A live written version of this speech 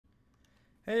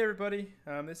Hey everybody,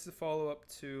 this is a follow-up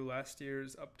to last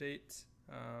year's update.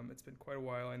 It's been quite a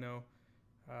while, I know,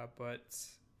 but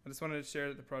I just wanted to share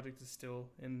that the project is still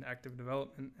in active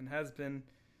development and has been.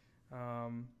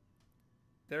 Um,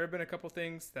 there have been a couple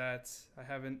things that I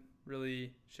haven't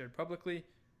really shared publicly,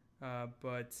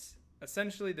 but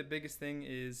essentially the biggest thing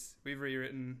is we've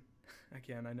rewritten,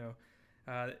 again, I know,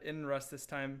 in Rust this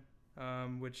time,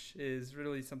 which is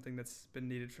really something that's been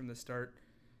needed from the start.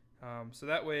 So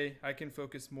that way I can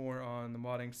focus more on the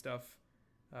modding stuff,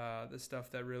 the stuff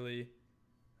that really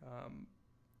um,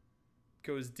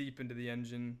 goes deep into the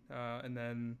engine. And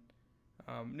then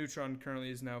Neutron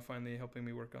currently is now finally helping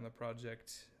me work on the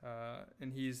project.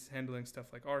 And he's handling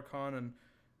stuff like RCON and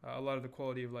a lot of the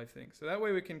quality of life things. So that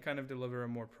way we can kind of deliver a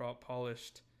more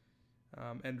polished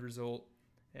end result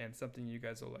and something you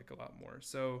guys will like a lot more.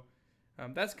 So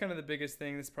that's kind of the biggest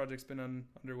thing. This project's been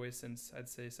underway since I'd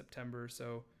say September.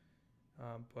 So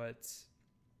but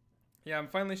yeah, I'm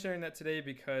finally sharing that today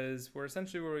because we're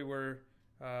essentially where we were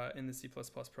in the C++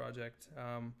 project,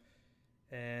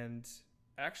 and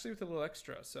actually with a little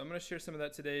extra. So I'm going to share some of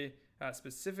that today,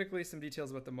 specifically some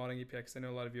details about the modding API, because I know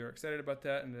a lot of you are excited about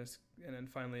that, and then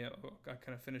finally I'll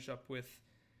kind of finish up with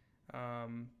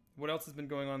what else has been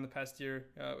going on the past year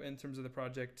in terms of the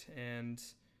project and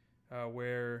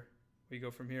where we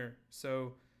go from here.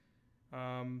 So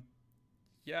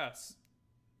yes.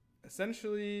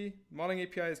 Essentially, modding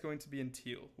API is going to be in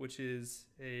Teal, which is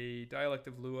a dialect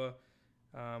of Lua,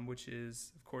 which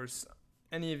is, of course,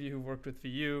 any of you who've worked with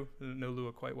VU know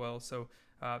Lua quite well. So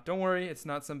don't worry, it's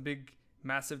not some big,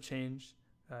 massive change.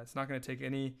 It's not going to take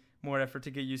any more effort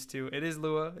to get used to. It is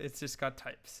Lua, it's just got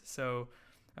types. So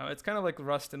it's kind of like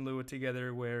Rust and Lua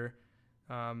together, where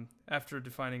after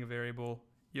defining a variable,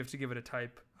 you have to give it a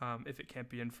type if it can't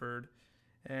be inferred.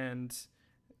 And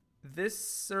this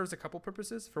serves a couple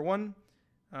purposes. For one,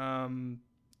 I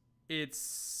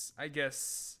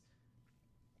guess,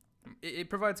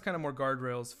 it provides kind of more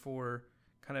guardrails for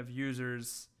kind of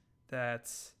users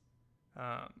that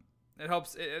it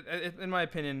helps. In my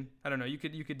opinion, I don't know. You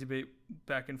could debate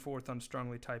back and forth on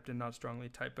strongly typed and not strongly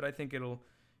typed, but I think it'll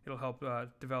help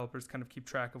developers kind of keep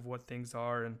track of what things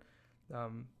are and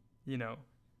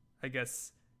I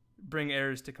guess bring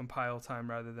errors to compile time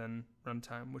rather than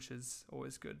runtime, which is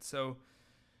always good. So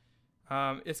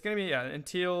it's going to be in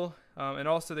Teal, and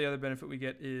also the other benefit we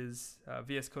get is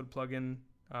VS Code plugin.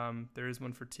 There is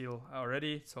one for Teal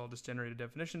already, so I'll just generate a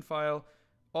definition file.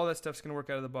 All that stuff's going to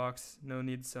work out of the box. No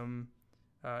need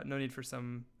for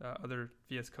some other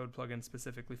VS Code plugin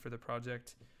specifically for the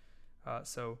project.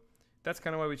 So that's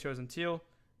kind of why we chose in Teal,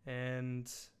 and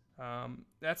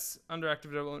that's under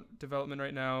active development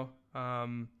right now.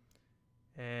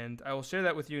 And I will share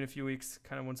that with you in a few weeks,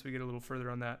 kind of once we get a little further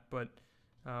on that. But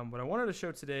what I wanted to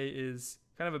show today is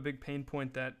kind of a big pain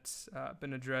point that's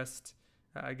been addressed,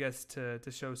 I guess, to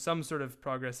show some sort of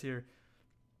progress here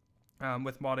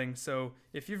with modding. So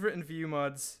if you've written VU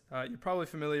mods, you're probably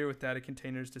familiar with data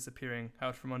containers disappearing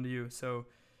out from under you. So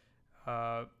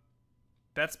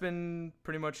that's been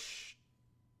pretty much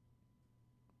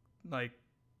like,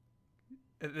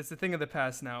 it's a thing of the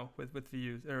past now with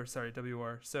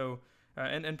WR. So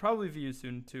and probably VU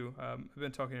soon too. I've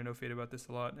been talking to NoFade about this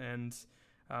a lot, and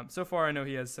so far I know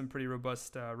he has some pretty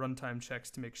robust runtime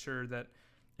checks to make sure that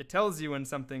it tells you when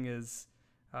something is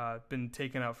been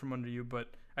taken out from under you.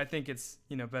 But I think it's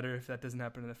better if that doesn't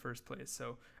happen in the first place.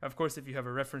 So of course, if you have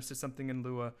a reference to something in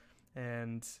Lua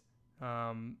and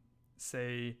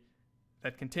say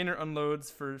that container unloads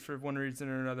for one reason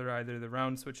or another, either the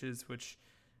round switches, which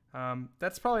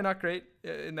that's probably not great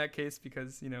in that case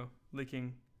because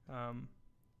leaking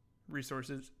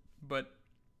resources. But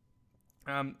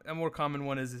a more common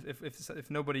one is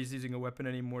if nobody's using a weapon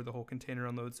anymore, the whole container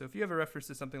unloads. So if you have a reference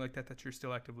to something like that you're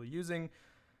still actively using,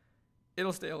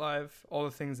 it'll stay alive. All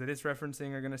the things that it's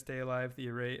referencing are going to stay alive. The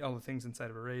array, all the things inside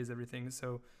of arrays, everything.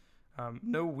 So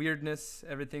no weirdness.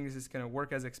 Everything is just going to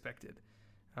work as expected.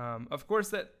 Of course,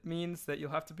 that means that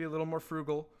you'll have to be a little more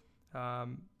frugal.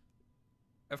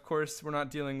 Of course, we're not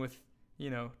dealing with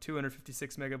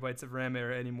 256 megabytes of RAM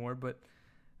anymore, but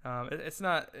it's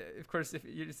not. Of course,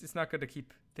 it's not good to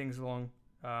keep things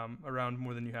around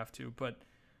more than you have to. But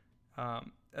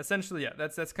essentially, yeah,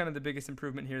 that's kind of the biggest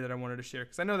improvement here that I wanted to share,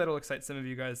 because I know that'll excite some of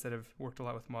you guys that have worked a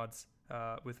lot with mods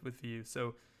with VU.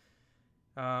 So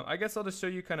I guess I'll just show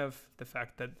you kind of the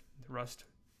fact that the Rust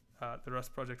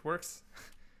project works.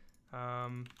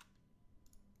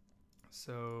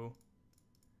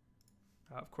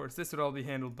 Of course, this would all be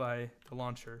handled by the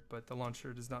launcher, but the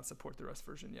launcher does not support the Rust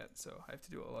version yet, so I have to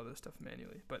do a lot of this stuff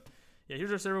manually. But yeah,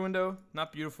 here's our server window.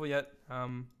 Not beautiful yet.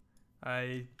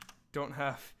 I don't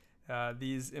have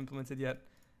these implemented yet,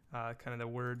 kind of the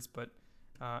words, but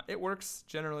it works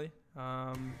generally.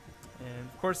 And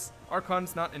of course,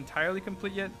 RCON's not entirely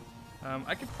complete yet.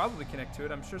 I could probably connect to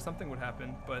it. I'm sure something would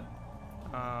happen, but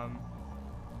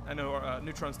I know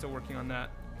Neutron's still working on that,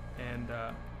 and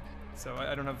so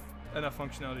I don't have enough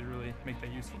functionality to really make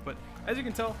that useful. But as you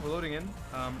can tell, we're loading in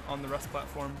on the Rust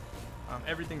platform.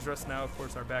 Everything's Rust now, of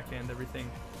course, our backend, everything.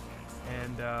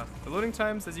 And the loading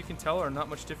times, as you can tell, are not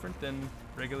much different than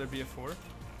regular BF4.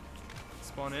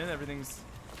 Spawn in, everything's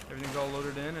all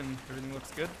loaded in, and everything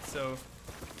looks good. So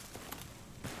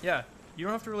yeah, you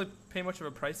don't have to really pay much of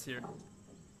a price here.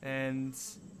 And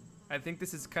I think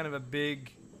this is kind of a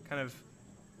big, kind of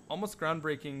almost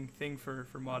groundbreaking thing for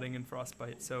modding in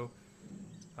Frostbite. So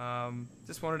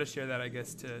just wanted to share that, I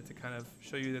guess, to kind of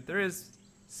show you that there is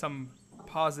some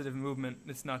positive movement.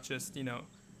 It's not just, you know,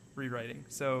 rewriting.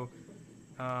 So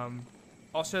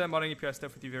I'll share that modding API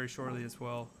stuff with you very shortly as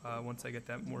well, once I get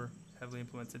that more heavily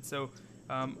implemented. So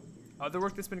other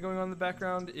work that's been going on in the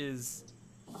background is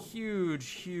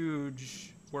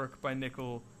huge work by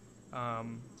Nickel,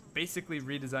 basically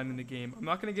redesigning the game. I'm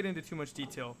not going to get into too much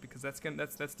detail because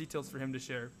that's details for him to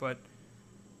share, but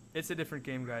it's a different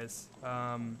game, guys.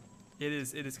 It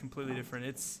is completely different.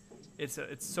 It's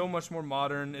so much more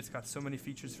modern. It's got so many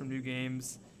features from new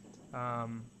games.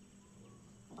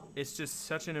 It's just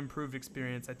such an improved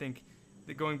experience. I think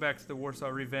that going back to the Warsaw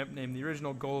Revamped name, the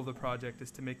original goal of the project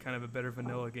is to make kind of a better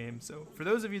vanilla game. So for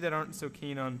those of you that aren't so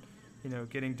keen on, you know,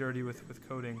 getting dirty with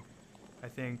coding, I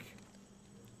think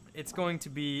it's going to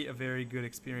be a very good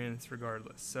experience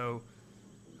regardless. So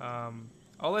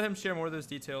I'll let him share more of those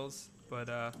details, but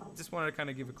just wanted to kind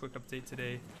of give a quick update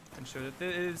today and show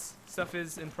that stuff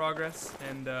is in progress,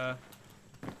 and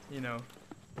you know,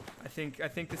 I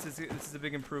think this is a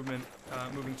big improvement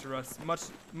moving to Rust.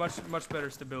 Much better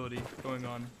stability going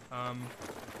on.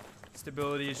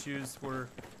 Stability issues were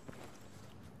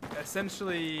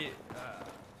essentially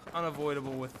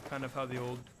unavoidable with kind of how the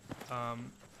old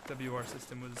WR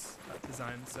system was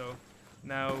designed. So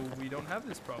now we don't have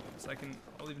this problem. So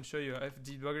I'll even show you. I have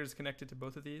debuggers connected to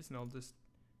both of these, and I'll just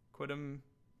quit them,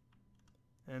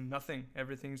 and nothing.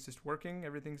 Everything's just working.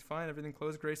 Everything's fine. Everything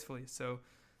closed gracefully. So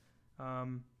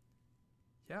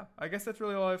yeah, I guess that's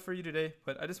really all I have for you today.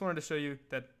 But I just wanted to show you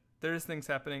that there's things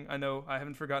happening. I know I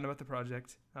haven't forgotten about the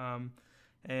project,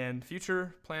 and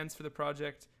future plans for the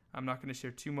project. I'm not going to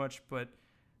share too much, but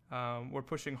we're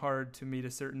pushing hard to meet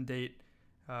a certain date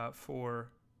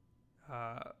for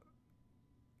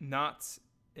not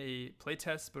a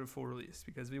playtest, but a full release,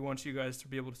 because we want you guys to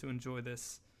be able to enjoy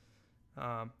this.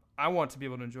 I want to be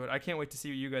able to enjoy it. I can't wait to see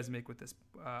what you guys make with this,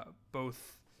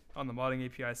 both on the modding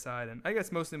API side and I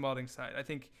guess mostly modding side. I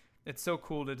think it's so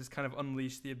cool to just kind of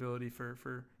unleash the ability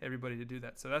for everybody to do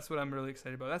that. So that's what I'm really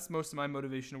excited about. That's most of my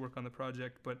motivation to work on the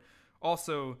project, but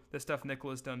also the stuff Nickel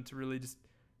has done to really just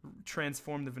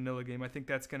transform the vanilla game. I think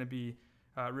that's going to be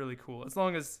really cool, as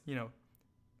long as, you know,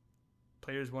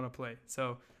 players want to play.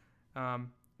 So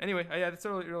anyway, yeah, that's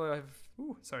really all I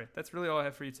have. That's really all I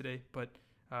have for you today, but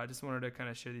just wanted to kind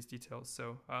of share these details.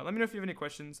 So let me know if you have any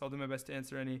questions. I'll do my best to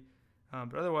answer any.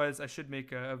 But otherwise, I should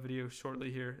make a video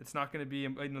shortly here. It's not going to be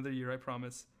another year, I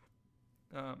promise.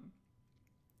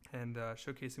 And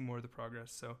showcasing more of the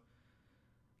progress. So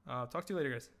talk to you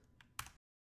later, guys.